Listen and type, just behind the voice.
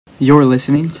You're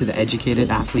listening to the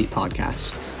Educated Athlete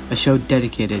Podcast, a show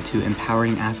dedicated to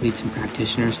empowering athletes and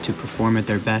practitioners to perform at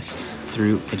their best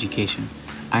through education.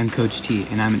 I'm Coach T,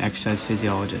 and I'm an exercise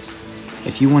physiologist.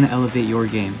 If you want to elevate your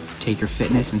game, take your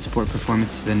fitness and sport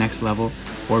performance to the next level,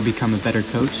 or become a better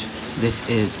coach, this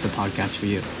is the podcast for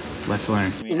you. Let's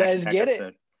learn. Let's get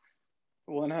it.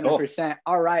 100%.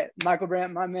 All right, Michael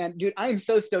Brandt, my man. Dude, I am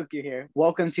so stoked you're here.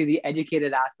 Welcome to the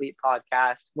Educated Athlete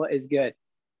Podcast. What is good?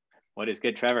 What is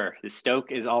good, Trevor? The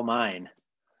stoke is all mine.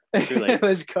 Truly.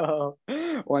 Let's go.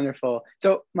 Wonderful.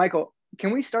 So, Michael,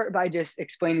 can we start by just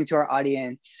explaining to our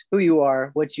audience who you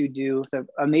are, what you do, the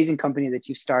amazing company that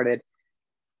you started?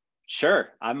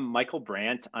 Sure. I'm Michael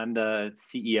Brandt. I'm the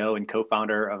CEO and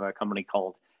co-founder of a company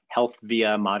called Health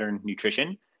via Modern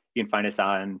Nutrition. You can find us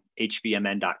on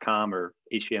H.V.M.N.com or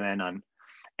H.V.M.N. on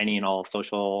any and all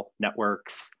social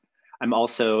networks. I'm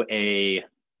also a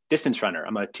distance runner.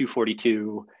 I'm a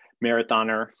 242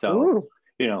 marathoner. So, Ooh,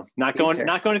 not going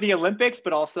to the Olympics,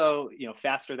 but also,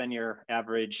 faster than your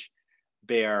average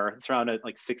bear. It's around a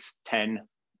 6:10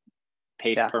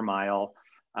 pace per mile.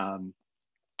 I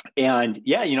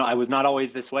was not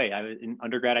always this way. I was in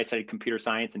undergrad. I studied computer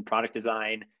science and product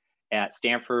design at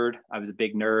Stanford. I was a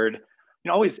big nerd,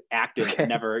 always active, but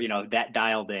never, that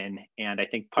dialed in. And I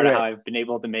think part of how I've been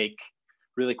able to make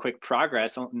really quick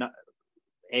progress,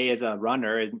 A, as a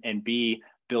runner, and B,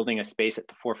 building a space at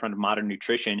the forefront of modern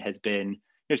nutrition has been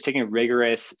just taking a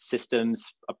rigorous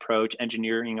systems approach,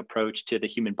 engineering approach to the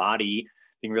human body,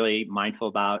 being really mindful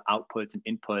about outputs and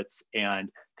inputs, and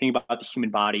thinking about the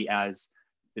human body as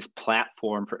this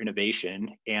platform for innovation.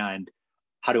 And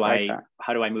how do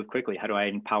I move quickly? How do I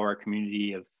empower a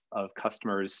community of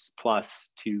customers plus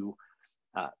to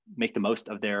make the most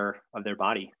of their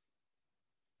body?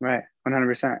 Right.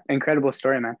 100%. Incredible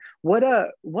story, man.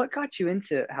 What got you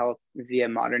into health via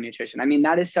modern nutrition? I mean,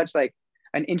 that is such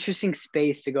an interesting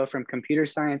space to go from computer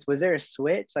science. Was there a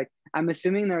switch? I'm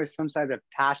assuming there was some sort of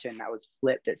passion that was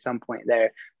flipped at some point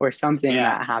there, or something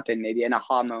that happened, maybe an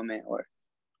aha moment or.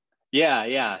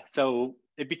 Yeah. So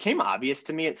it became obvious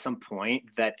to me at some point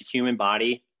that the human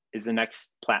body is the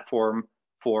next platform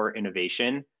for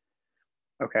innovation.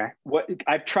 Okay.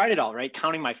 I've tried it all, right?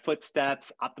 Counting my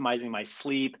footsteps, optimizing my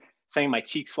sleep, sending my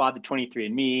cheek swab to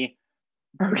 23andMe.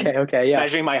 Okay. Yeah.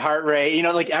 Measuring my heart rate,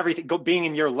 everything, being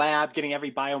in your lab, getting every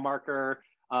biomarker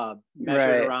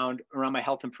measured around my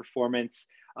health and performance.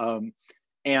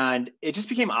 And it just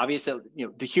became obvious that,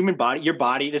 the human body, your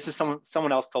body, this is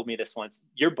someone else told me this once,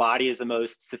 your body is the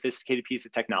most sophisticated piece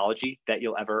of technology that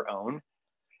you'll ever own.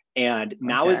 And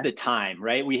now is the time,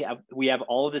 right? We have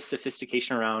all of this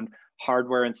sophistication around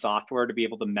hardware and software to be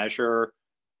able to measure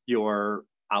your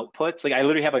outputs. I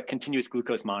literally have a continuous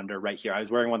glucose monitor right here. I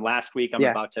was wearing one last week. I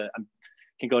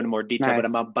can go into more detail, but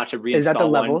I'm about to reinstall one. Is that the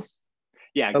levels?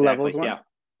 Yeah, exactly. The levels one? Yeah.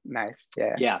 Nice.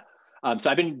 Yeah.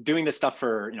 So I've been doing this stuff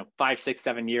for 5, 6,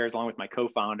 7 years, along with my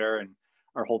co-founder and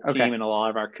our whole team and a lot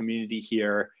of our community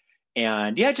here.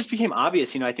 And it just became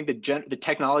obvious. I think the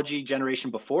technology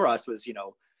generation before us was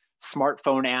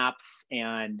smartphone apps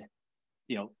and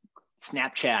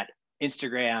Snapchat,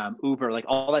 Instagram, Uber,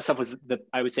 all that stuff was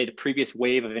I would say the previous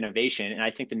wave of innovation. And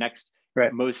I think the next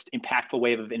most impactful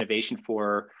wave of innovation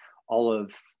for all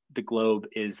of the globe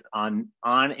is on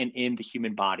and in the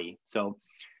human body. So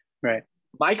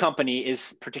my company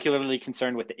is particularly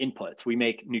concerned with the inputs. We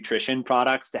make nutrition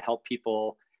products to help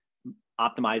people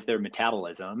optimize their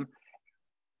metabolism,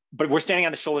 but we're standing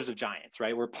on the shoulders of giants,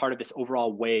 right? We're part of this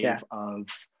overall wave of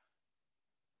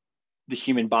the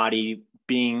human body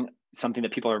being something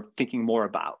that people are thinking more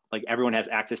about. Everyone has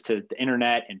access to the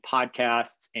internet and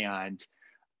podcasts and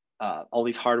all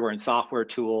these hardware and software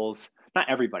tools. Not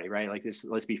everybody, right?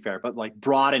 Let's be fair, but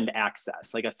broadened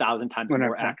access, 1,000 times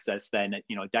more access than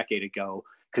a decade ago,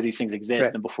 because these things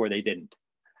exist and before they didn't.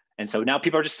 And so now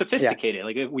people are just sophisticated.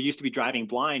 We used to be driving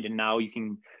blind, and now you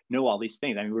can know all these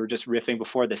things. I mean, we were just riffing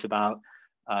before this about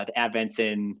the advents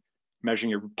in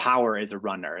measuring your power as a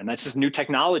runner, and that's just new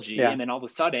technology. And then all of a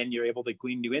sudden you're able to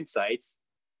glean new insights,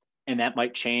 and that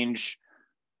might change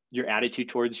your attitude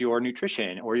towards your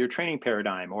nutrition or your training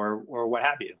paradigm or what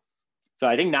have you. So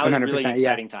I think now is a really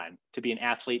exciting time to be an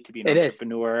athlete, to be an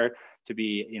entrepreneur, to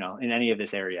be, in any of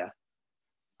this area.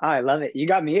 Oh, I love it. You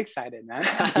got me excited, man.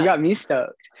 You got me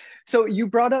stoked. So you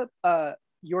brought up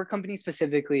your company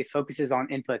specifically focuses on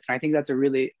inputs. And I think that's a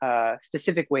really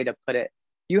specific way to put it.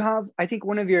 You have, I think,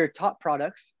 one of your top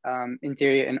products in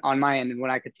theory and on my end, and what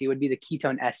I could see would be the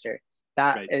ketone ester.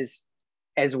 That is,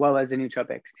 as well as the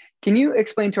nootropics. Can you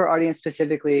explain to our audience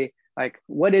specifically,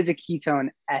 what is a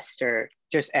ketone ester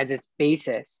just as its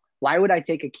basis? Why would I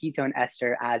take a ketone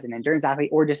ester as an endurance athlete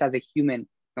or just as a human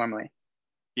normally?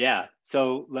 Yeah.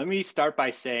 So let me start by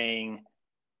saying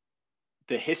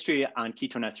the history on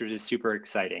ketone esters is super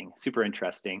exciting, super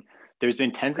interesting. There's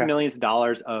been tens of millions of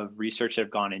dollars of research that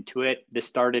have gone into it. This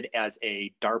started as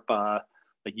a DARPA,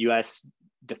 like US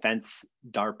Defense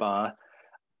DARPA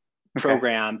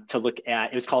program to look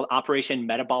at, it was called Operation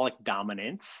Metabolic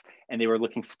Dominance. And they were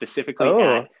looking specifically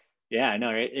at, yeah,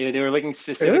 no, right? They were looking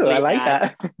specifically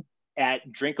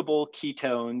at drinkable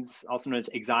ketones, also known as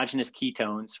exogenous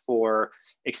ketones, for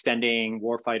extending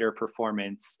warfighter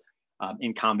performance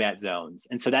in combat zones.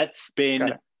 And so that's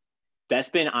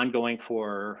been ongoing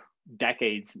for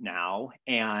decades now.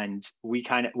 And we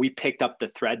picked up the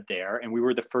thread there, and we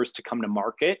were the first to come to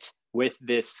market with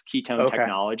this ketone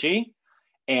technology.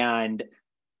 And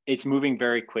it's moving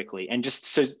very quickly. And just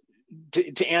so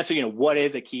to answer, what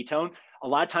is a ketone? A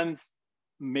lot of times,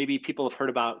 maybe people have heard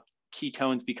about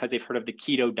ketones because they've heard of the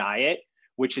keto diet,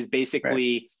 which is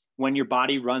basically when your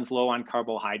body runs low on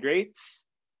carbohydrates,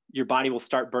 your body will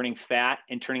start burning fat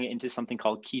and turning it into something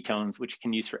called ketones, which you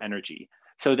can use for energy.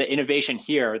 So the innovation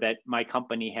here that my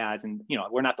company has, and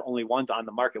we're not the only ones on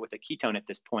the market with a ketone at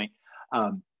this point.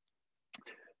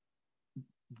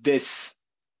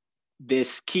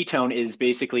 This ketone is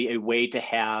basically a way to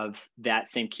have that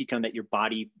same ketone that your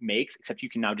body makes, except you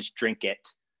can now just drink it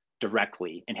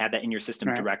directly and have that in your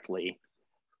system directly,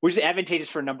 which is advantageous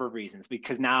for a number of reasons,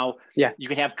 because now you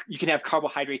can have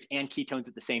carbohydrates and ketones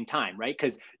at the same time, right?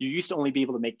 Because you used to only be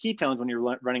able to make ketones when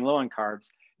you're running low on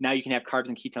carbs. Now you can have carbs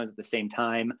and ketones at the same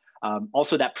time.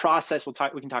 Also, that process, we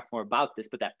can talk more about this,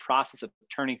 but that process of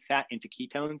turning fat into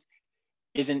ketones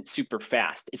isn't super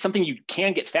fast. It's something you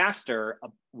can get faster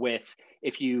with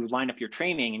if you line up your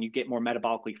training and you get more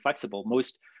metabolically flexible.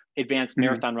 Most advanced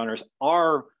marathon runners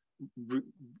are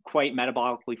quite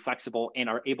metabolically flexible and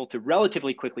are able to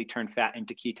relatively quickly turn fat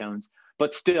into ketones,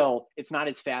 but still it's not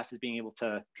as fast as being able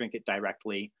to drink it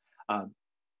directly.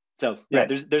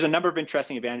 There's a number of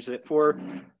interesting advantages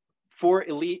for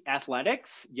elite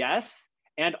athletics, yes.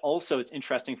 And also it's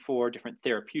interesting for different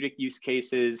therapeutic use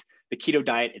cases. The keto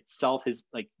diet itself has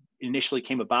initially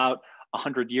came about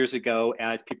 100 years ago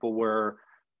as people were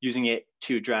using it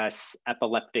to address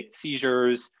epileptic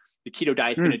seizures. The keto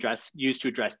diet's been used to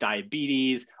address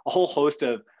diabetes, a whole host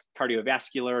of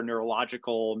cardiovascular,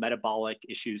 neurological, metabolic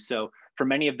issues. So for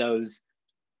many of those,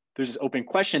 there's this open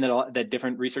question that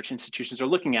different research institutions are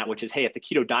looking at, which is, hey, if the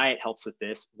keto diet helps with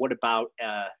this, what about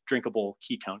a drinkable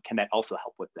ketone? Can that also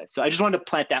help with this? So I just wanted to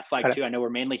plant that flag too. I know we're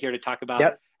mainly here to talk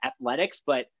about athletics,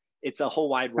 but it's a whole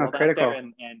wide world out there.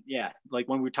 And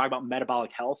when we talk about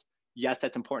metabolic health, yes,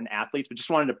 that's important to athletes, but just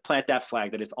wanted to plant that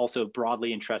flag that it's also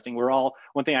broadly interesting. One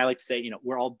thing I like to say,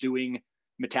 we're all doing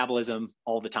metabolism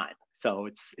all the time. So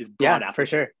it's broad. For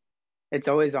sure. It's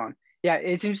always on. Yeah,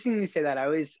 it's interesting you say that. I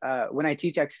always, when I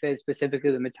teach XPhys, specifically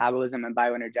the metabolism and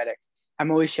bioenergetics, I'm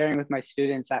always sharing with my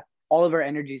students that all of our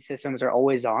energy systems are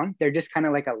always on. They're just kind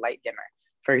of like a light dimmer.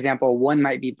 For example, one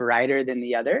might be brighter than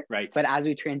the other, but as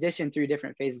we transition through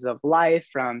different phases of life,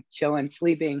 from chilling,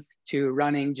 sleeping to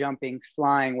running, jumping,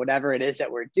 flying, whatever it is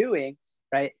that we're doing,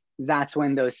 right? That's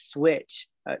when those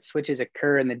switches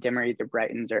occur and the dimmer either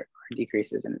brightens or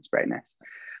decreases in its brightness.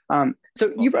 So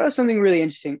you brought up something really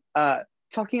interesting,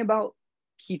 talking about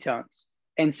ketones.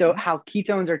 And so how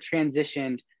ketones are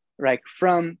transitioned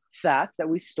from fats that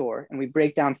we store, and we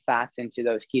break down fats into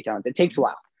those ketones. It takes a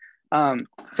while.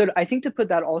 So I think to put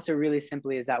that also really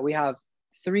simply is that we have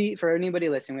for anybody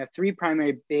listening, we have three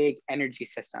primary big energy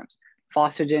systems: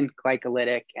 phosphagen,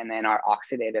 glycolytic, and then our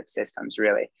oxidative systems,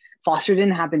 really.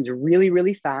 Phosphagen happens really,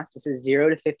 really fast. This is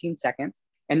 0 to 15 seconds.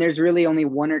 And there's really only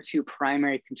one or two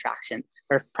primary contractions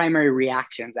or primary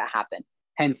reactions that happen.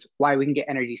 Hence why we can get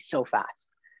energy so fast.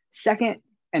 Second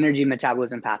energy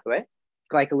metabolism pathway,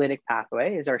 glycolytic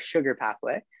pathway, is our sugar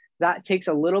pathway. That takes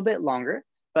a little bit longer,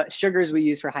 but sugars we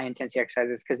use for high intensity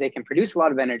exercises because they can produce a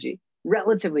lot of energy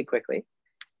relatively quickly.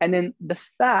 And then the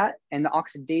fat and the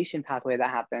oxidation pathway that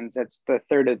happens, that's the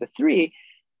third of the three,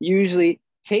 usually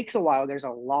takes a while. There's a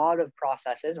lot of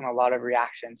processes and a lot of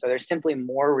reactions. So there's simply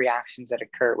more reactions that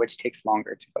occur, which takes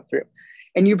longer to go through.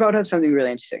 And you brought up something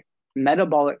really interesting: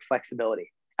 metabolic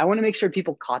flexibility. I want to make sure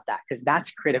people caught that, because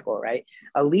that's critical, right?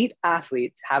 Elite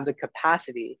athletes have the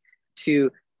capacity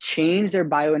to change their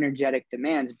bioenergetic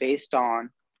demands based on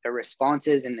the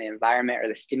responses in the environment or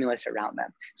the stimulus around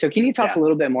them. So can you talk a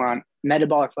little bit more on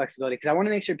metabolic flexibility? Because I want to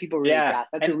make sure people really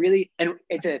grasp. That's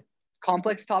it's a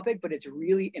complex topic, but it's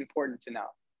really important to know.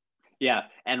 Yeah,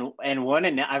 and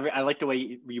I like the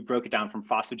way you broke it down from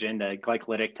phosphagen to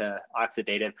glycolytic to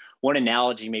oxidative. One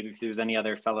analogy, maybe if there's any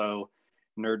other fellow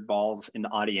nerd balls in the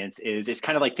audience, is it's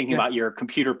kind of like thinking about your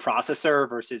computer processor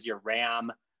versus your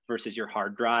RAM versus your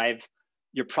hard drive.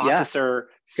 Your processor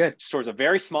Good. stores a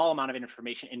very small amount of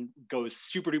information and goes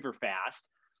super duper fast.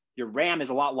 Your RAM is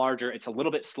a lot larger. It's a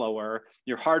little bit slower.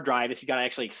 Your hard drive, if you got to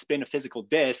actually spin a physical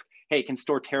disk, hey, it can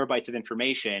store terabytes of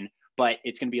information, but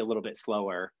it's going to be a little bit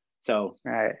slower. So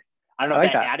right. I don't know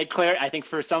if that added clarity. I think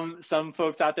for some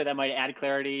folks out there that might add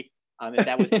clarity. If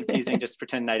that was confusing, just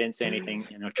pretend I didn't say anything.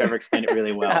 You know, Trevor explained it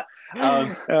really well.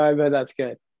 I bet that's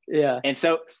good. Yeah. And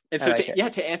so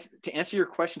to answer your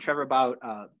question, Trevor, about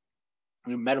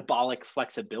metabolic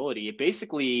flexibility, it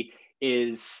basically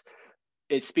it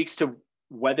speaks to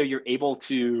whether you're able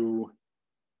to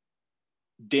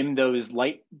dim those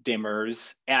light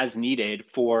dimmers as needed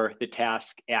for the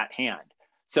task at hand.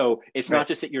 So it's not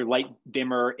just that your light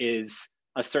dimmer is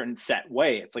a certain set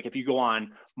way. It's like if you go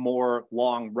on more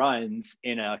long runs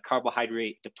in a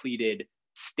carbohydrate depleted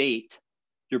state,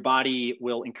 your body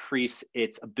will increase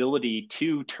its ability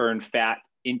to turn fat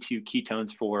into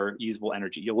ketones for usable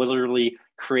energy. You'll literally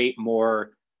create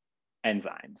more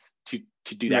enzymes to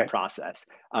do that process.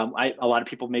 A lot of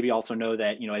people maybe also know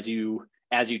that,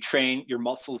 as you train, your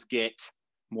muscles get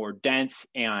more dense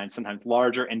and sometimes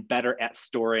larger and better at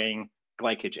storing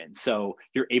glycogen. So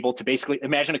you're able to basically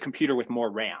imagine a computer with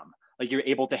more RAM. Like you're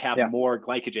able to have more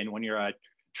glycogen when you're a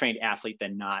trained athlete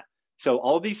than not. So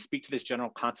all of these speak to this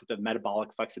general concept of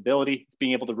metabolic flexibility. It's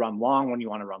being able to run long when you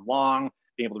want to run long,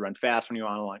 being able to run fast when you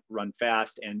want to run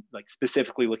fast, and like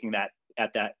specifically looking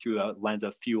at that through a lens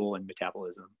of fuel and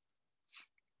metabolism.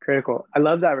 Critical. I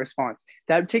love that response.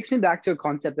 That takes me back to a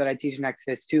concept that I teach in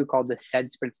XFIS too, called the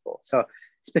SEDS principle. So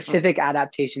specific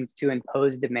adaptations to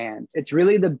imposed demands. It's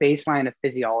really the baseline of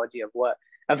physiology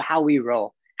of how we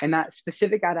roll. And that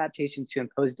specific adaptations to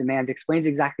imposed demands explains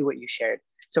exactly what you shared.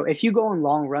 So if you go on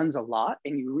long runs a lot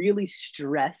and you really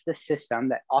stress the system,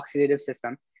 that oxidative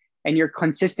system, and you're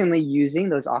consistently using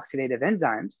those oxidative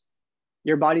enzymes,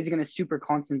 your body's going to super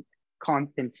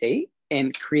compensate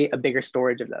and create a bigger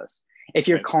storage of those. If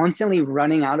you're constantly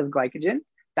running out of glycogen,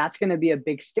 that's going to be a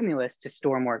big stimulus to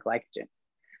store more glycogen.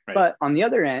 Right. But on the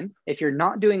other end, if you're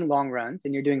not doing long runs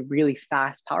and you're doing really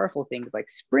fast, powerful things like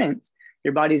sprints,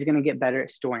 your body's going to get better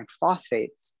at storing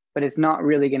phosphates, but it's not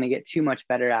really going to get too much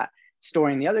better at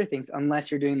storing the other things unless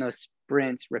you're doing those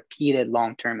sprints repeated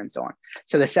long-term and so on.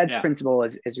 So the SEDS principle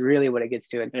is really what it gets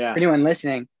to. And for anyone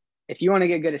listening, if you want to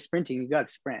get good at sprinting, you got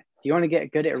to sprint. If you want to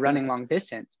get good at running long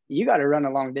distance, you got to run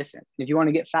a long distance. And if you want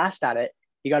to get fast at it,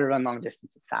 you got to run long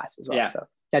distances fast as well. Yeah. So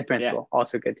SED principle,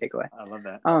 also a good takeaway. I love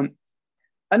that.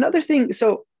 Another thing,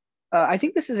 so I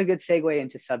think this is a good segue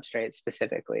into substrates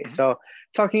specifically. Mm-hmm. So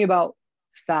talking about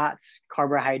fats,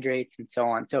 carbohydrates, and so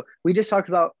on. So we just talked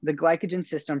about the glycogen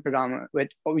system predominant,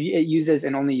 which it uses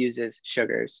and only uses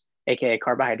sugars, aka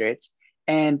carbohydrates,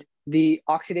 and the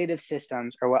oxidative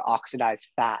systems are what oxidize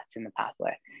fats in the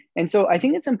pathway. And so I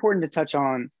think it's important to touch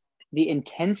on the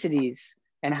intensities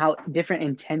and how different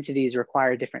intensities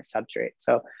require different substrates.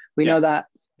 So we know that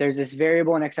there's this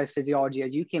variable in exercise physiology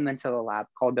as you came into the lab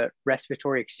called the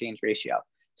respiratory exchange ratio.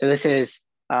 So this is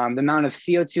the amount of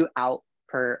CO2 out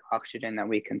per oxygen that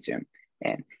we consume.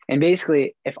 And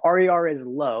basically, if RER is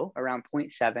low, around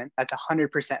 0.7, that's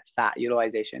 100% fat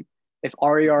utilization. If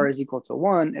RER is equal to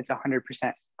 1, it's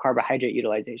 100% carbohydrate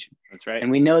utilization. That's right.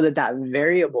 And we know that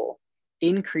variable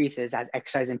increases as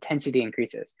exercise intensity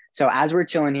increases. So as we're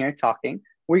chilling here talking,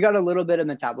 we got a little bit of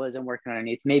metabolism working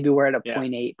underneath. Maybe we're at a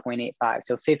 0.8, 0.85,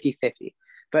 so 50-50.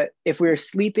 But if we're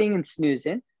sleeping and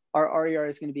snoozing, our RER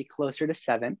is going to be closer to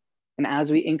 7. And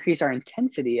as we increase our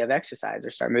intensity of exercise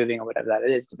or start moving or whatever that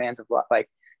it is, demands of like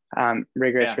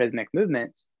rigorous rhythmic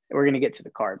movements, we're going to get to the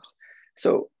carbs.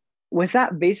 So with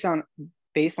that baseline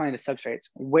of substrates,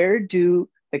 where do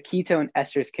the ketone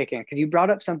esters kick in? Because you brought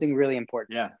up something really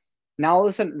important. Yeah. Now, all of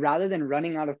a sudden, rather than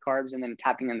running out of carbs and then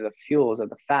tapping into the fuels of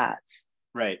the fats,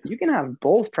 you can have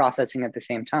both processing at the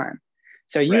same time.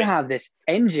 So you have this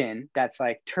engine that's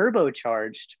like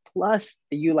turbocharged, plus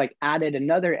you like added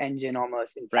another engine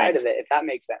almost inside of it, if that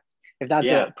makes sense. If that's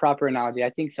a proper analogy, I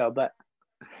think so. But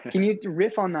can you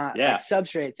riff on that like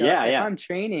substrate? So if I'm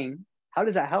training, how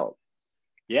does that help?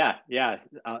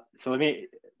 So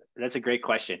that's a great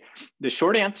question. The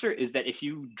short answer is that if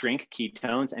you drink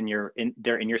ketones and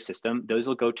they're in your system, those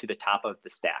will go to the top of the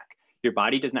stack. Your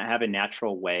body does not have a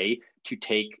natural way to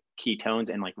take ketones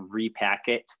and like repack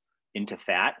it into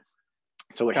fat.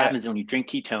 So what happens when you drink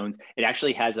ketones, it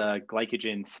actually has a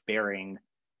glycogen sparing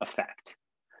effect.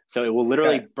 So it will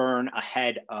literally burn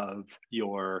ahead of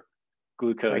your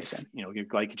glucose, your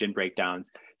glycogen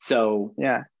breakdowns. So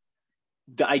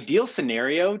the ideal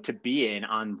scenario to be in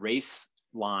on race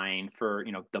line for,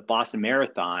 the Boston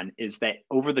Marathon is that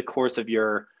over the course of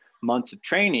your months of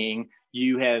training,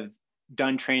 you have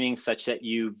done training such that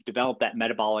you've developed that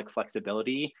metabolic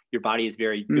flexibility, your body is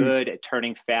very good at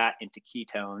turning fat into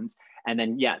ketones. And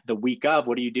then, the week of,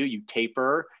 what do? You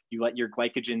taper, you let your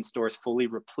glycogen stores fully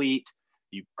replete,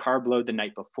 you carb load the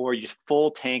night before, you just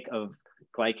full tank of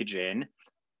glycogen.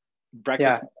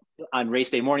 Breakfast on race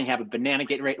day morning, have a banana,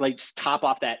 get ready, like just top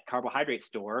off that carbohydrate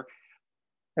store.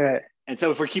 Right. And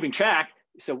so if we're keeping track,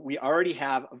 so we already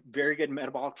have a very good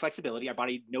metabolic flexibility. Our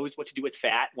body knows what to do with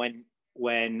fat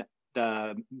when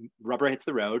the rubber hits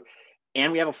the road,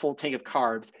 and we have a full tank of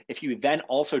carbs. If you then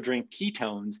also drink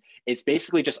ketones, it's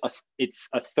basically just it's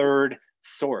a third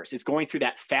source. It's going through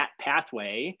that fat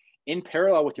pathway in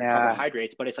parallel with your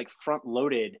carbohydrates, but it's like front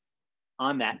loaded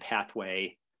on that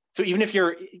pathway. So even if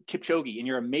you're Kipchoge and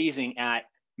you're amazing at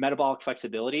metabolic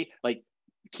flexibility, like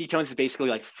ketones is basically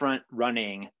like front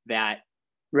running that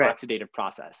oxidative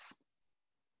process.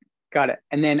 Got it.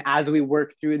 And then as we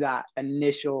work through that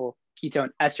initial ketone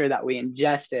ester that we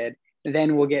ingested,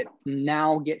 then we'll get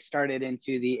started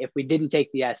into if we didn't take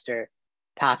the ester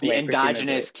pathway. The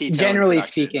endogenous ketone. Generally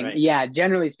speaking, right?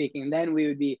 Generally speaking, then we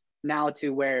would be now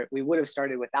to where we would have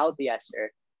started without the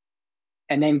ester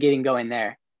and then getting going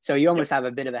there. So you almost have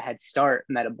a bit of a head start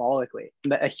metabolically,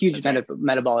 but a huge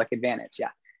metabolic advantage. Yeah.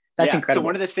 That's incredible. So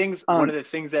one of the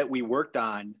things that we worked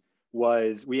on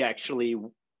was we actually,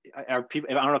 I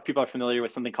don't know if people are familiar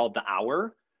with something called the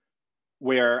hour,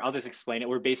 where I'll just explain it.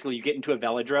 Where basically you get into a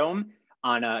velodrome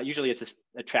on usually it's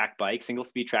a track bike, single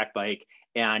speed track bike,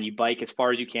 and you bike as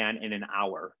far as you can in an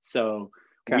hour. So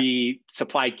we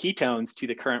supplied ketones to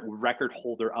the current record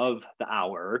holder of the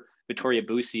hour, Vittoria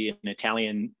Bussi, an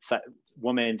Italian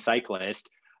woman cyclist.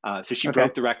 So she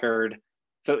broke the record.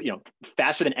 So,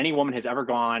 faster than any woman has ever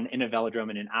gone in a velodrome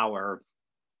in an hour,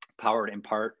 powered in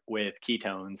part with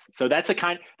ketones. So that's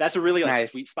a really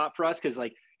sweet spot for us, because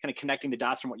like kind of connecting the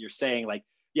dots from what you're saying, like,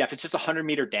 if it's just a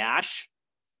 100-meter dash,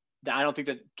 I don't think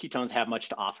that ketones have much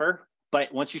to offer.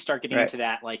 But once you start getting into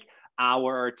that like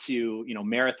hour to,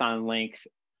 marathon length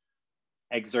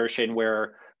exertion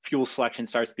where fuel selection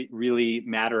starts really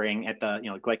mattering at the,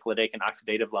 glycolytic and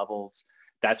oxidative levels,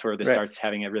 that's where this starts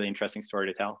having a really interesting story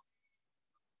to tell.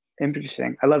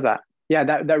 Interesting. I love that. Yeah,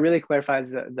 that really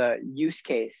clarifies the use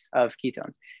case of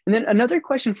ketones. And then another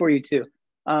question for you too.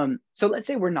 So let's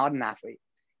say we're not an athlete.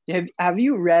 Have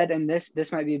you read, and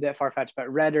this might be a bit far-fetched, but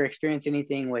read or experienced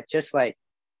anything with just like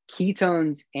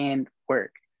ketones and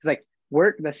work? It's like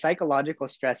work, the psychological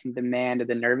stress and demand of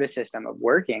the nervous system of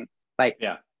working, like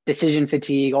decision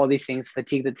fatigue, all these things,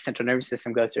 fatigue that the central nervous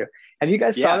system goes through. Have you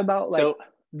guys thought about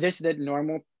just the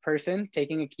normal person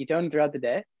taking a ketone throughout the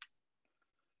day?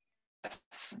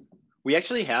 We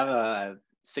actually have a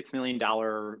 $6 million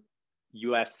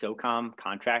US SOCOM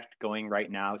contract going right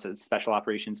now. So it's Special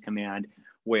Operations Command,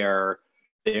 where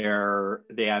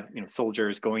they have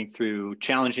soldiers going through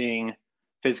challenging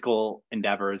physical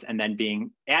endeavors and then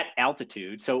being at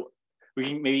altitude. So we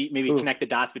can maybe connect the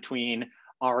dots between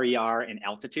RER and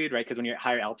altitude, right? Because when you're at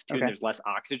higher altitude, there's less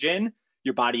oxygen.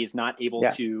 Your body is not able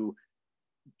to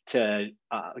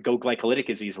go glycolytic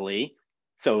as easily.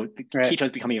 So the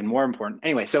ketones become even more important.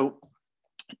 Anyway, so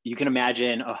you can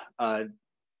imagine a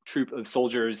troop of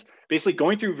soldiers basically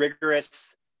going through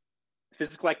rigorous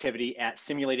physical activity at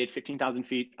simulated 15,000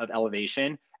 feet of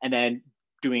elevation, and then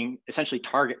doing essentially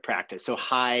target practice. So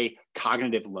high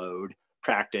cognitive load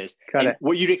practice.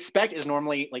 What you'd expect is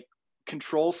normally like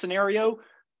control scenario,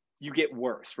 you get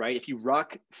worse, right? If you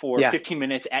ruck for 15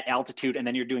 minutes at altitude and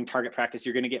then you're doing target practice,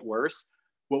 you're going to get worse.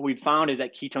 What we've found is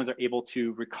that ketones are able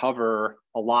to recover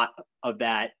a lot of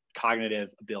that cognitive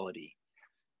ability.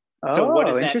 So what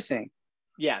is interesting.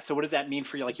 So what does that mean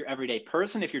for your everyday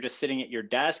person? If you're just sitting at your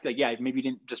desk, maybe you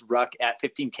didn't just ruck at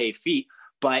 15K feet,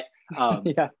 but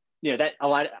that a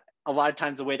lot of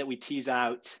times the way that we tease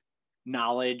out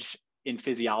knowledge in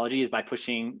physiology is by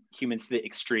pushing humans to the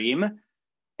extreme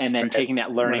and then taking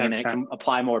that learning 100%. And then it can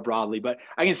apply more broadly. But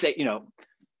I can say,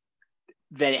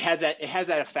 that it has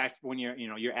that effect when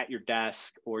you're at your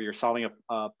desk or you're solving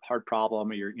a hard problem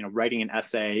or you're writing an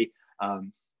essay.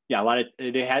 You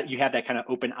have that kind of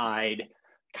open-eyed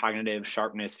cognitive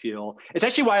sharpness feel. It's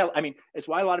actually why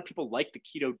a lot of people like the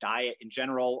keto diet in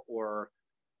general, or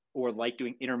like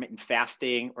doing intermittent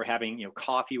fasting or having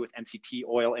coffee with MCT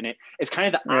oil in it. It's kind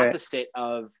of the opposite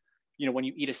of when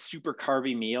you eat a super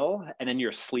carby meal and then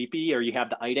you're sleepy or you have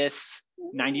the itis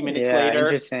 90 minutes later.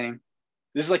 Interesting.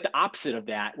 This is like the opposite of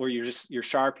that, where you're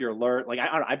sharp, you're alert. Like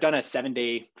I've done a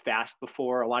 7-day fast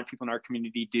before. A lot of people in our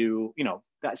community do,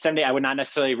 that 7-day I would not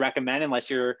necessarily recommend unless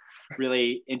you're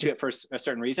really into it for a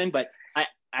certain reason. But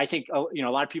I think, a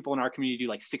lot of people in our community do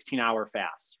like 16-hour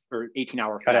fasts or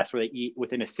 18-hour fasts where they eat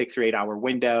within a 6 or 8 hour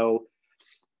window.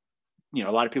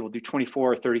 a lot of people do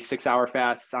 24 or 36-hour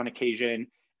fasts on occasion.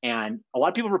 And a lot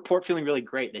of people report feeling really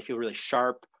great. They feel really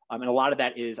sharp. And a lot of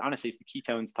that is, honestly, it's the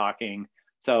ketones talking.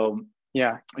 So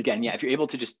again, if you're able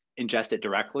to just ingest it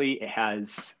directly, it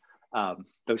has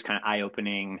those kind of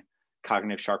eye-opening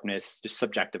cognitive sharpness, just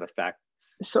subjective effects.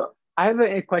 So I have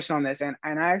a question on this, and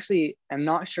I actually am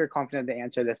not sure confident to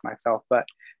answer this myself, but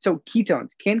so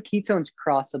can ketones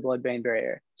cross the blood-brain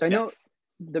barrier? So I know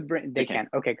the brain, they can.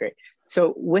 Okay, great.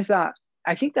 So with that,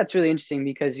 I think that's really interesting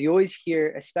because you always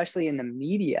hear, especially in the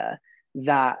media,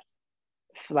 that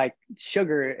like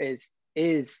sugar is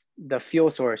the fuel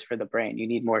source for the brain. You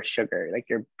need more sugar. Like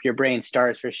your brain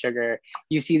starves for sugar.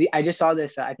 You see, I just saw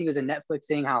this. I think it was a Netflix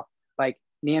thing how like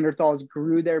Neanderthals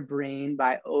grew their brain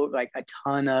by like a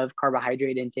ton of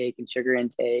carbohydrate intake and sugar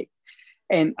intake.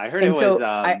 And I heard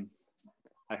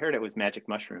I heard it was magic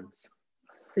mushrooms.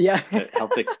 Yeah, that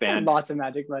helped expand. Lots of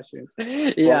magic mushrooms.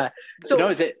 Yeah. So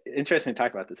is it interesting to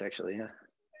talk about this actually?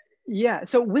 Yeah.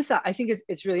 So with that, I think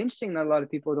it's really interesting that a lot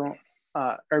of people don't,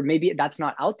 or maybe that's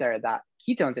not out there, that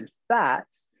ketones and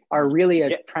fats are really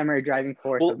a primary driving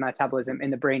force of metabolism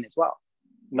in the brain as well.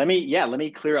 Let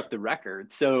me clear up the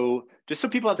record. So just so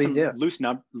people have loose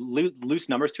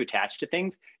numbers to attach to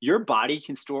things, your body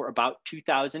can store about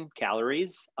 2,000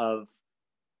 calories of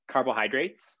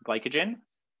carbohydrates, glycogen,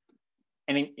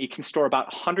 and it can store about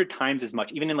 100 times as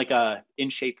much, even in like a in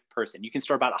shape person, you can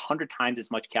store about 100 times as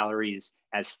much calories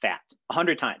as fat,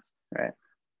 100 times. Right.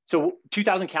 So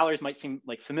 2,000 calories might seem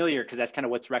like familiar because that's kind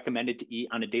of what's recommended to eat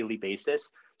on a daily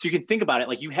basis. So you can think about it,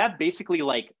 like you have basically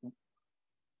like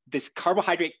this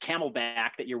carbohydrate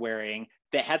camelback that you're wearing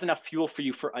that has enough fuel for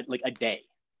you for like a day.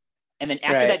 And then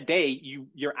after that day,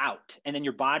 you're out. And then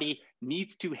your body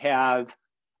needs to have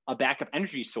a backup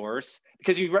energy source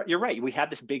because you're right. We have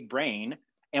this big brain.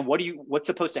 And what's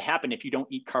supposed to happen if you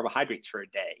don't eat carbohydrates for a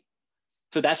day?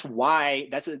 So that's why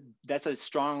that's a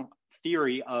strong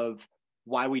theory of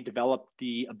why we developed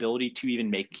the ability to even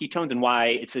make ketones, and why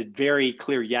it's a very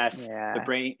clear yes. Yeah.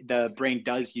 The brain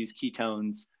does use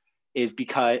ketones is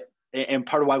because, and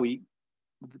part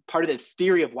of the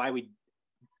theory of why we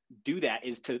do that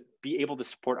is to be able to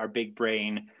support our big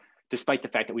brain, despite the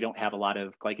fact that we don't have a lot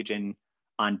of glycogen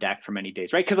on deck for many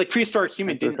days, right? Because like prehistoric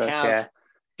human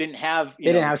didn't have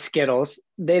Skittles.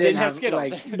 They didn't have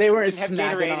Skittles. Like, they weren't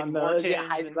snacking on those.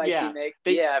 High glycemic.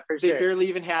 They barely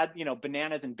even had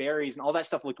bananas and berries, and all that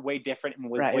stuff looked way different and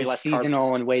was way less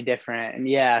seasonal and way different,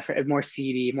 and more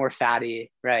seedy, more fatty,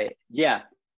 right? Yeah.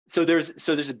 So there's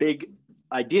a big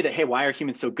idea that, hey, why are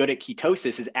humans so good at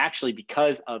ketosis is actually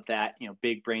because of that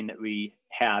big brain that we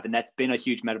have, and that's been a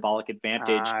huge metabolic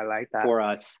advantage for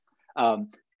us.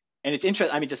 And it's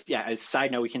interesting. I mean, just as a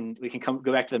side note, we can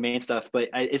go back to the main stuff, but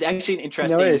it's actually an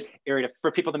interesting area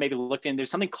for people that maybe looked in. There's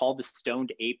something called the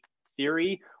stoned ape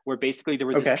theory, where basically there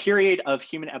was this period of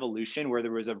human evolution where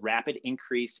there was a rapid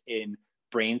increase in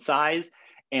brain size,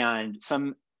 and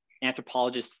some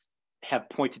anthropologists have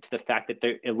pointed to the fact that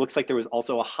it looks like there was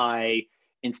also a high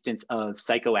instance of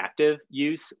psychoactive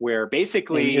use, where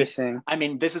basically, I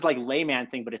mean, this is like layman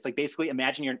thing, but it's like basically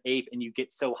imagine you're an ape and you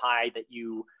get so high that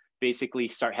you basically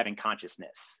start having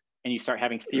consciousness, and you start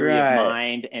having theory of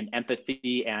mind and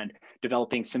empathy and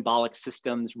developing symbolic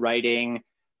systems, writing,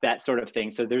 that sort of thing.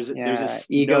 So there's this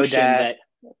ego notion death,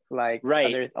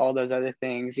 all those other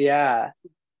things. Yeah.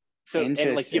 So,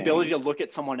 and like the ability to look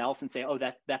at someone else and say, oh,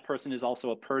 that person is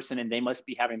also a person, and they must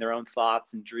be having their own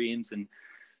thoughts and dreams and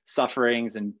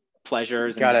sufferings and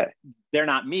pleasures. They're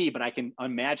not me, but I can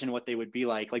imagine what they would be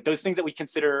like those things that we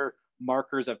consider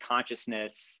markers of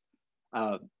consciousness.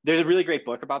 There's a really great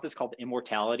book about this called The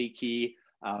Immortality Key.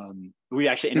 We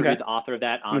actually interviewed the author of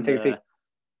that on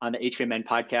the H.V.M.N.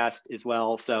 podcast as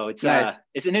well. So it's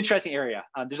an interesting area.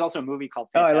 There's also a movie called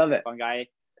Fantastic Fungi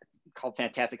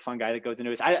that goes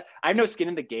into this. I have no skin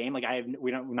in the game. Like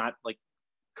we're not like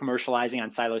commercializing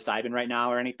on psilocybin right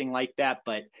now or anything like that,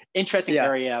 but interesting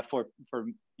area for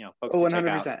folks to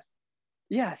check out.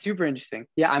 Yeah, super interesting.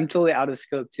 Yeah, I'm totally out of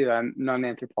scope too. I'm not an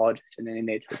anthropologist in any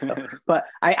nature, but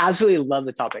I absolutely love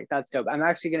the topic. That's dope. I'm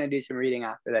actually going to do some reading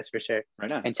after this for sure,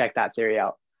 and check that theory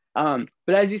out.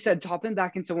 But as you said, topping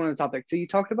back into one of the topics. So you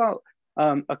talked about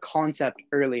a concept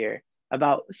earlier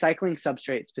about cycling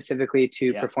substrate specifically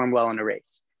to perform well in a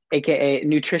race, aka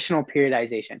nutritional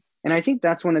periodization. And I think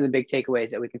that's one of the big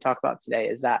takeaways that we can talk about today,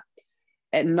 is that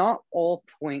at not all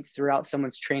points throughout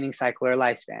someone's training cycle or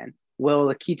lifespan will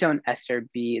the ketone ester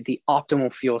be the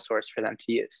optimal fuel source for them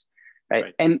to use,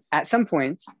 right? And at some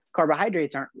points,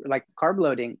 carbohydrates aren't, like carb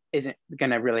loading isn't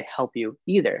going to really help you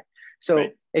either. So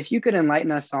if you could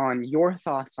enlighten us on your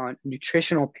thoughts on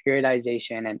nutritional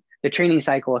periodization and the training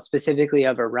cycle, specifically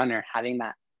of a runner having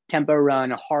that tempo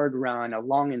run, a hard run, a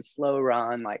long and slow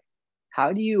run. Like,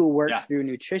 how do you work through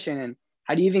nutrition, and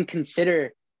how do you even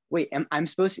consider, wait, I'm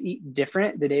supposed to eat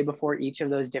different the day before each of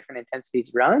those different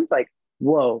intensities runs? Like,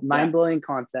 whoa, mind-blowing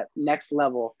concept, next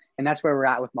level. And that's where we're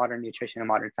at with modern nutrition and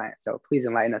modern science. So please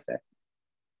enlighten us there.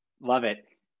 Love it.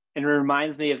 And it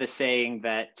reminds me of the saying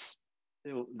that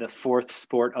the fourth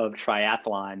sport of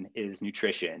triathlon is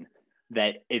nutrition,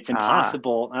 that it's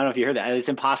impossible. I don't know if you heard that. It's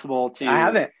impossible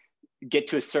to get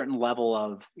to a certain level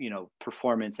of,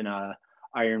 performance in a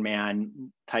Ironman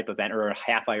type event or a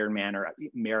half Ironman or a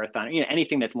marathon,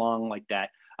 anything that's long like that.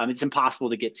 It's impossible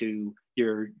to get to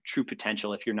your true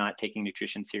potential if you're not taking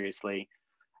nutrition seriously.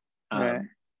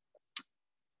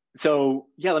 So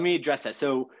let me address that.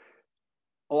 So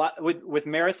a lot with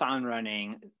marathon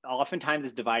running, oftentimes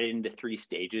it's divided into 3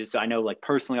 stages. So I know, like,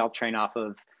 personally, I'll train off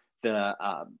of the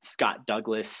Scott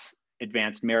Douglas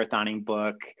advanced marathoning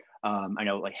book. I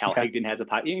know, like, Hal Higdon has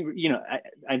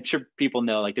I'm sure people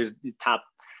know, like, there's the top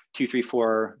 2, 3,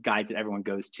 4 guides that everyone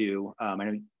goes to. I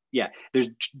know, there's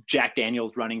Jack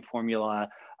Daniel's running formula.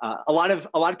 A lot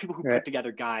of people who put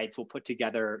together guides will put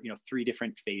together, 3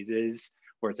 different phases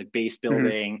where it's like base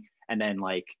building, and then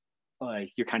like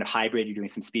you're kind of hybrid, you're doing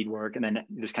some speed work, and then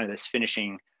there's kind of this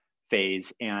finishing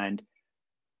phase. And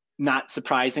not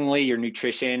surprisingly, your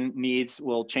nutrition needs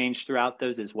will change throughout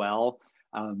those as well.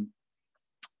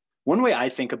 One way I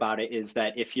think about it is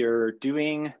that if you're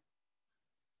doing,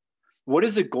 what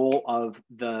is the goal of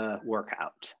the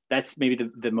workout? That's maybe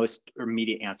the most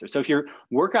immediate answer. So if your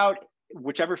workout,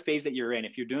 whichever phase that you're in,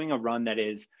 if you're doing a run that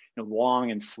is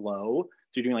long and slow,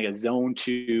 so you're doing like a zone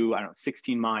 2,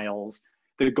 16 miles,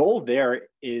 the goal there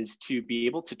is to be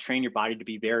able to train your body to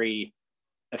be very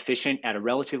efficient at a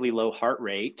relatively low heart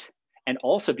rate. And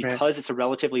also, because it's a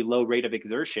relatively low rate of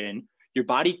exertion, your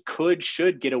body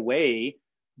should get away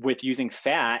with using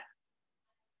fat,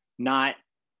 not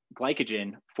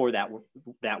glycogen, for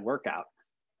that workout.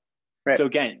 So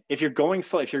again, if you're going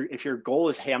slow, if your goal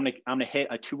is, hey, I'm gonna hit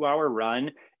a 2-hour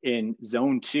run in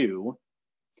zone 2,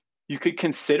 you could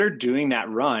consider doing that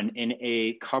run in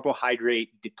a carbohydrate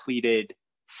depleted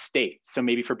state. So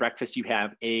maybe for breakfast you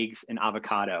have eggs and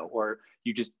avocado, or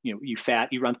you just you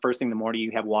run first thing in the morning,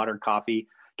 you have water and coffee,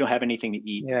 don't have anything to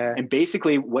eat. And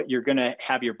basically what you're gonna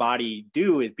have your body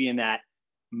do is be in that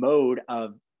mode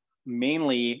of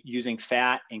mainly using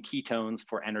fat and ketones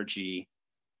for energy.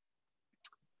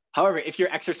 However, if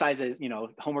your exercise is,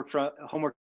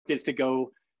 homework is to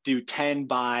go do 10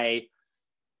 by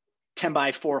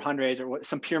 400s or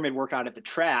some pyramid workout at the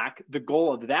track, the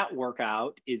goal of that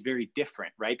workout is very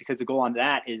different, right? Because the goal on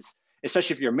that is,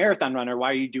 especially if you're a marathon runner,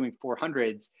 why are you doing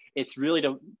 400s? It's really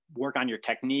to work on your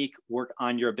technique, work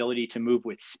on your ability to move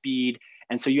with speed.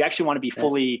 And so you actually want to be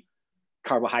fully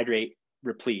carbohydrate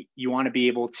replete. You want to be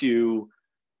able to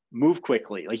move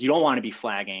quickly. Like, you don't want to be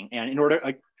flagging. And in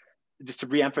order, just to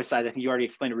reemphasize, I think you already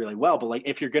explained it really well, but like,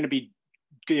 if you're going to be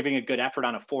giving a good effort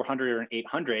on a 400 or an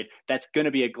 800, that's going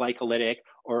to be a glycolytic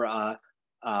or a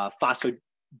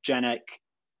phosphogenic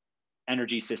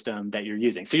energy system that you're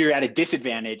using. So you're at a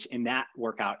disadvantage in that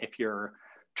workout if you're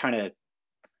trying to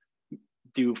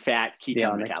do fat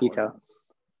ketone metabolism. Keto.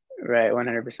 Right,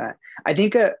 100%. I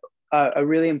think a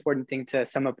really important thing to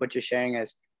sum up what you're sharing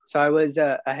is, so I was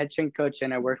a head strength coach,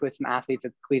 and I worked with some athletes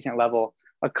at the collegiate level,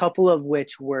 a couple of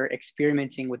which were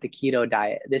experimenting with the keto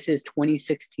diet. This is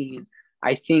 2016.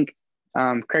 I think,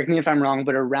 correct me if I'm wrong,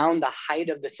 but around the height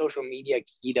of the social media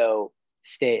keto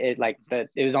state,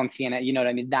 it was on CNN, you know what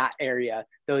I mean? That area,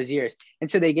 those years.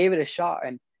 And so they gave it a shot,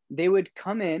 and they would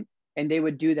come in and they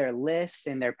would do their lifts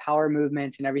and their power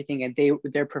movements and everything. And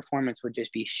their performance would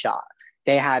just be shot.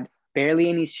 They had barely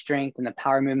any strength in the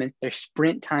power movements. Their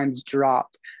sprint times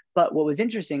dropped. But what was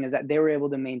interesting is that they were able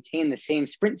to maintain the same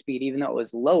sprint speed, even though it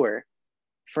was lower,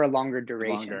 for a longer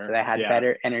duration. So they had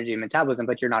better energy metabolism,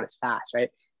 but you're not as fast, right?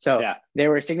 So they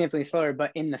were significantly slower,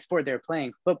 but in the sport they were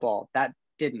playing, football, that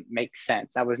didn't make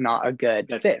sense. That was not a good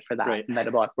fit for that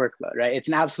metabolic workload, right? It's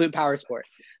an absolute power sport.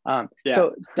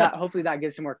 So that hopefully that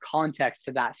gives some more context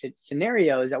to that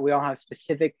scenario, is that we all have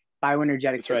specific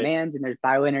bioenergetic demands, and there's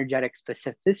bioenergetic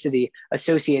specificity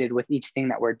associated with each thing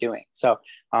that we're doing. So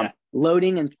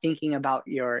loading and thinking about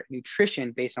your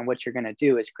nutrition based on what you're going to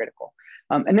do is critical.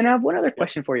 And then I have one other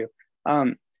question for you.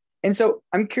 And so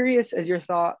I'm curious, as your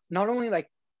thought, not only like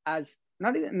as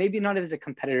not even, maybe not as a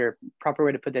competitor, proper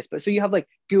way to put this, but so you have like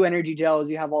Goo energy gels,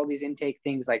 you have all these intake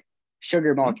things like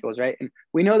sugar molecules, right? And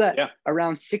we know that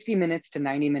around 60 minutes to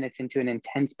 90 minutes into an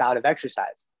intense bout of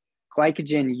exercise,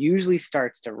 glycogen usually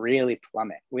starts to really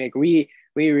plummet. We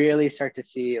really start to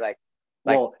see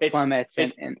plummets.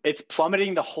 It's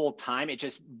plummeting the whole time. It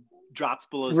just drops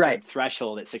below a certain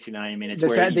threshold at 69 minutes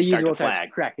where you the start usual to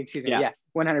flag. Correct. Excuse me. Yeah.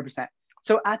 100%.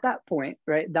 So at that point,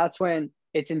 right, that's when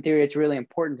it's in theory, it's really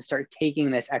important to start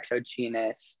taking this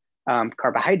exogenous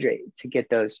carbohydrate to get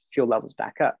those fuel levels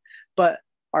back up. But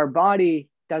our body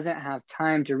doesn't have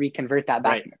time to reconvert that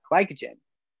back into glycogen.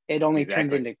 It only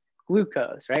turns into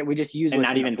glucose, right? We just use what's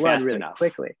in the blood really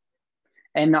quickly,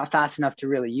 and not fast enough to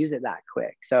really use it that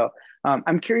quick. So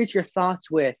I'm curious your thoughts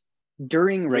with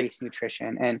during race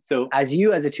nutrition. And so as a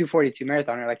 242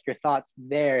 marathoner, like your thoughts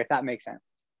there, if that makes sense.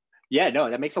 Yeah, no,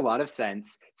 that makes a lot of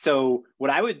sense. So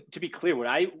to be clear, what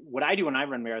I do when I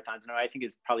run marathons, and what I think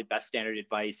is probably best standard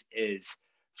advice is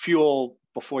fuel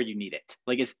before you need it.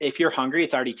 Like if you're hungry,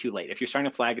 it's already too late. If you're starting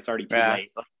to flag, it's already too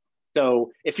late.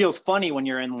 So it feels funny when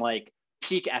you're in like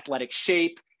peak athletic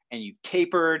shape and you've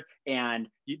tapered and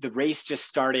the race just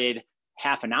started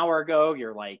half an hour ago.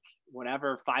 You're like,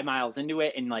 5 miles into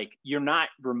it. And like, you're not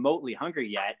remotely hungry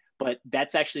yet, but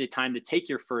that's actually the time to take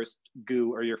your first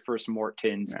GU or your first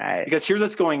Mortons. Because here's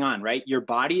what's going on, right? Your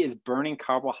body is burning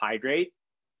carbohydrate.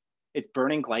 It's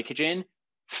burning glycogen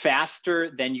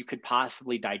faster than you could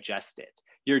possibly digest it.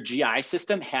 Your GI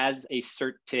system has a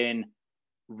certain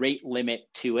rate limit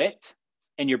to it.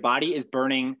 And your body is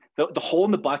burning, the hole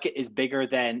in the bucket is bigger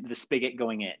than the spigot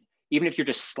going in, even if you're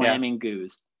just slamming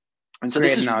GUs. And so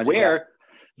this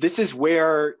is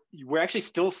where we're actually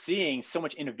still seeing so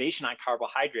much innovation on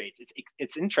carbohydrates.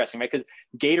 It's interesting, right? Because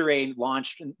Gatorade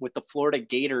launched with the Florida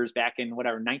Gators back in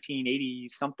 1980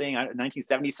 something,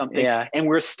 1970 something. And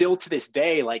we're still to this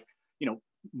day, like,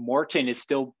 Morton is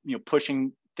still,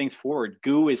 pushing things forward.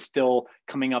 GU is still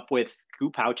coming up with GU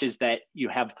pouches that you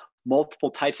have multiple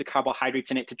types of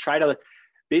carbohydrates in it to try to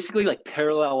basically like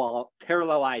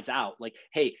parallelize out. Like,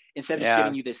 hey, instead of just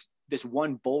giving you this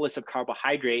one bolus of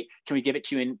carbohydrate, can we give it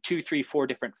to you in 2, 3, 4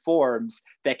 different forms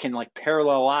that can like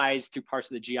parallelize through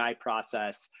parts of the GI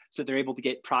process, so they're able to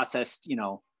get processed,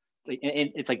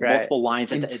 it's like multiple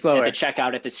lines at the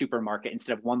checkout at the supermarket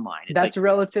instead of one line. That's like,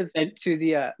 relative to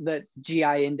the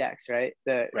GI index, right?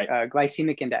 The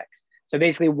glycemic index. So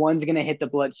basically one's going to hit the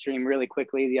bloodstream really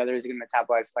quickly. The other is going to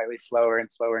metabolize slightly slower and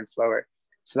slower and slower.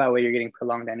 So that way you're getting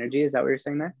prolonged energy. Is that what you're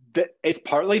saying there? It's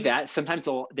partly that. Sometimes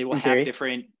they will have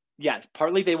different,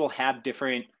 partly they will have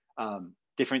different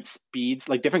speeds,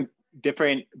 like different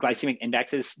glycemic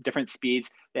indexes, different speeds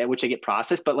at which they get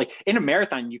processed. But like in a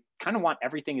marathon, you kind of want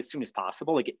everything as soon as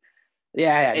possible. Like,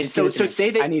 And so say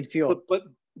they, I need fuel. But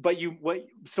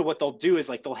what they'll do is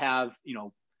like, they'll have,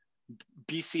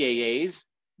 BCAAs,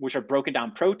 which are broken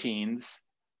down proteins.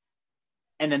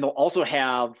 And then they'll also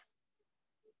have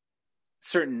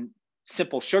certain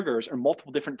simple sugars or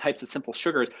multiple different types of simple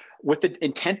sugars with the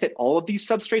intent that all of these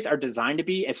substrates are designed to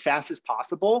be as fast as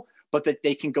possible, but that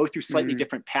they can go through slightly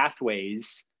different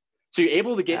pathways. So you're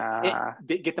able to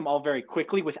get them all very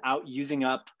quickly without using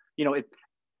up,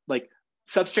 like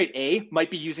substrate A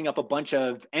might be using up a bunch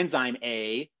of enzyme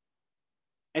A.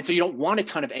 And so you don't want a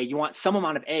ton of A, you want some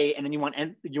amount of A, and then you want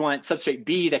substrate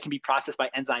B that can be processed by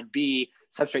enzyme B,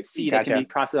 substrate C that can be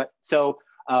processed. So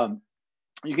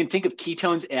you can think of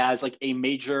ketones as like a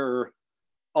major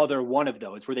other one of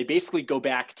those, where they basically go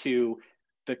back to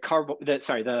the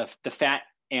fat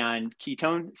and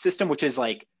ketone system, which is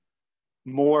like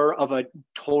more of a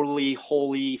totally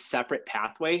wholly separate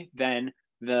pathway than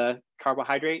the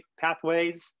carbohydrate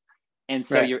pathways. And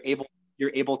so you're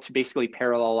able to basically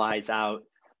parallelize out,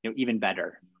 even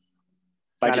better.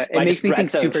 It makes me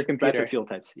think supercomputer. Breadth of fuel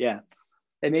types. Yeah.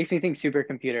 It makes me think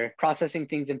supercomputer, processing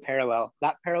things in parallel.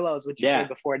 That parallel is what you said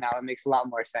before. Now it makes a lot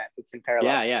more sense. It's in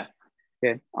parallel. Yeah.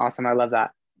 Good. Awesome. I love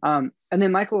that. And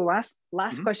then Michael, last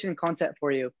question and concept for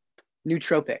you,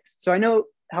 nootropics. So I know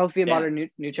Healthy and Modern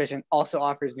Nutrition also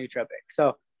offers nootropics.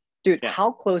 So dude, how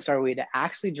close are we to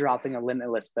actually dropping a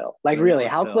limitless pill? Like really,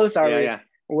 how close are we?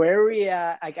 Where are we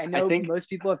at? Like, I know most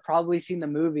people have probably seen the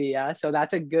movie. Yeah. So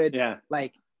that's a good,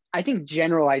 I think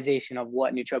generalization of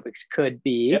what nootropics could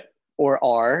be or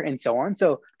are and so on.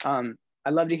 So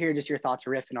I'd love to hear just your thoughts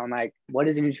riffing on like, what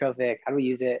is a nootropic? How do we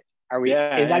use it?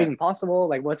 Is that even possible?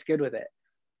 Like, what's good with it?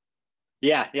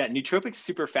 Yeah. Nootropics,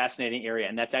 super fascinating area.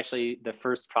 And that's actually the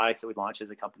first products that we launched as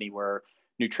a company were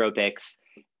nootropics.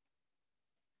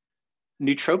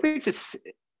 Nootropics is,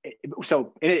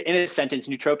 so in a sentence,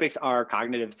 nootropics are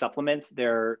cognitive supplements.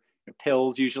 They're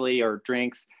pills usually, or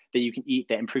drinks that you can eat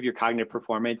that improve your cognitive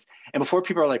performance. And before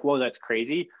people are like, whoa, that's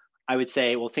crazy, I would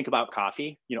say, well, think about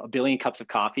coffee. 1 billion cups of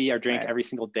coffee are drank every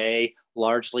single day,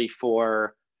 largely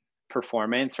for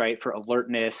performance, right? For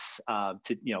alertness,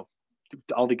 to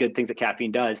all the good things that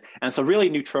caffeine does. And so really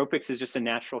nootropics is just a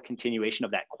natural continuation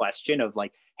of that question of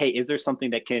like, hey, is there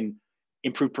something that can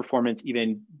improve performance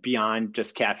even beyond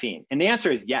just caffeine? And the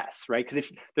answer is yes, right? Because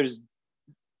if there's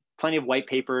plenty of white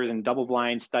papers and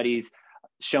double-blind studies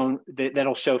shown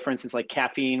that'll show, for instance, like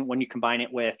caffeine, when you combine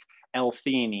it with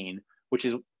L-theanine, which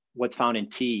is what's found in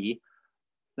tea,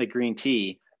 like green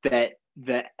tea, that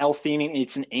the L-theanine,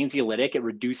 it's an anxiolytic, it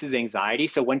reduces anxiety.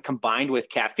 So when combined with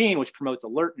caffeine, which promotes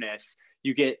alertness,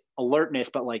 you get alertness,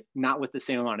 but like not with the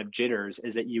same amount of jitters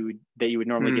as that you would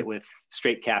normally get with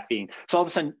straight caffeine. So all of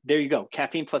a sudden, there you go.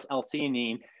 Caffeine plus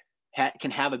L-theanine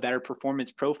can have a better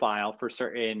performance profile for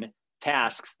certain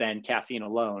tasks than caffeine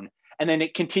alone. And then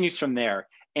it continues from there.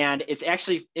 And it's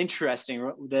actually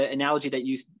interesting, the analogy that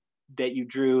you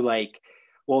drew, like,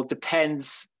 well, it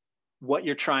depends what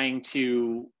you're trying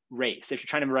to race. If you're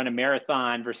trying to run a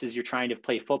marathon versus you're trying to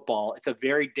play football, it's a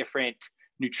very different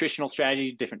nutritional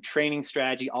strategy, different training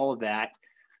strategy, all of that.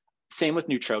 Same with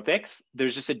nootropics.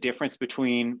 There's just a difference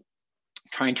between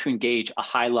trying to engage a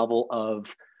high level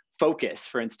of focus,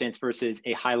 for instance, versus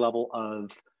a high level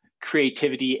of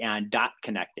creativity and dot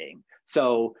connecting.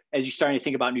 So as you're starting to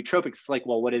think about nootropics, it's like,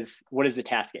 well, what is the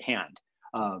task at hand?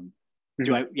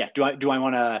 Do I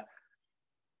want to,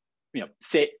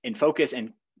 sit and focus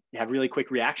and have really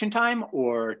quick reaction time,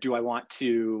 or do I want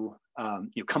to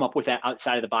come up with that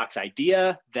outside of the box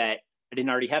idea that I didn't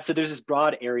already have? So there's this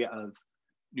broad area of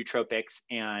nootropics,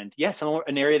 and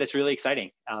an area that's really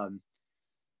exciting.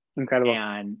 Incredible.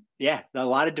 And a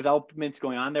lot of developments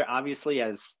going on there, obviously,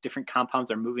 as different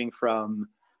compounds are moving from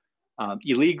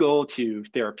illegal to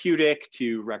therapeutic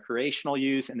to recreational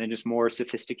use, and then just more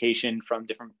sophistication from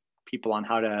different people on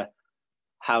how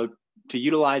to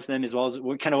utilize them, as well as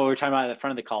kind of what we were talking about at the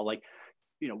front of the call, like,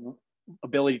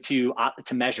 ability to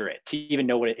measure it, to even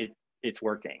know what it's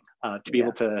working, to be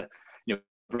able to,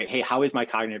 hey, how is my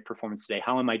cognitive performance today?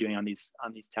 How am I doing on these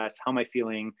tests? How am I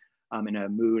feeling in a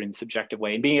mood and subjective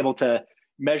way? And being able to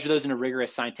measure those in a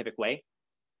rigorous scientific way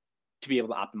to be able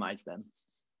to optimize them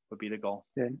would be the goal.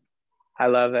 Good. I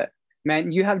love it.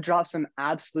 Man, you have dropped some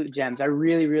absolute gems. I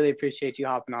really, really appreciate you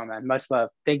hopping on, man. Much love.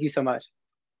 Thank you so much.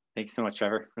 Thank you so much,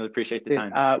 Trevor. Really appreciate the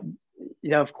time.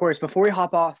 Of course. Before we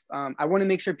hop off, I want to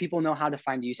make sure people know how to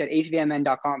find you. You said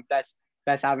hvmn.com, best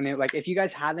avenue. Like, if you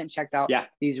guys haven't checked out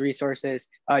these resources,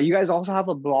 you guys also have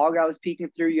a blog I was peeking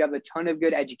through. You have a ton of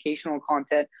good educational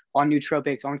content on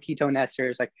nootropics, on ketone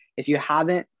esters. Like, if you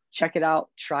haven't, check it out,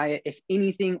 try it. If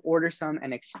anything, order some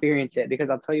and experience it, because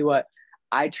I'll tell you what,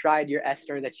 I tried your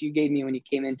ester that you gave me when you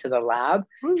came into the lab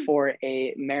for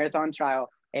a marathon trial,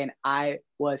 and I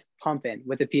was pumping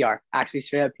with a PR, actually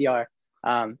straight up PR.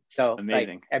 So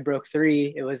amazing. Like, I broke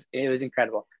 3. It was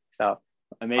incredible. So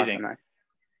amazing. Awesome,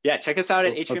 yeah. Check us out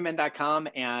at hvmn.com,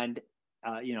 and,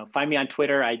 find me on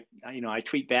Twitter. I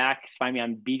tweet back. Find me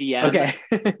on BDM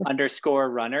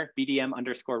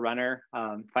 _runner.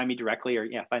 Find me directly, or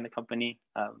find the company.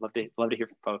 Love to hear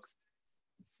from folks.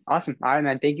 Awesome. All right,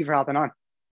 man. Thank you for hopping on.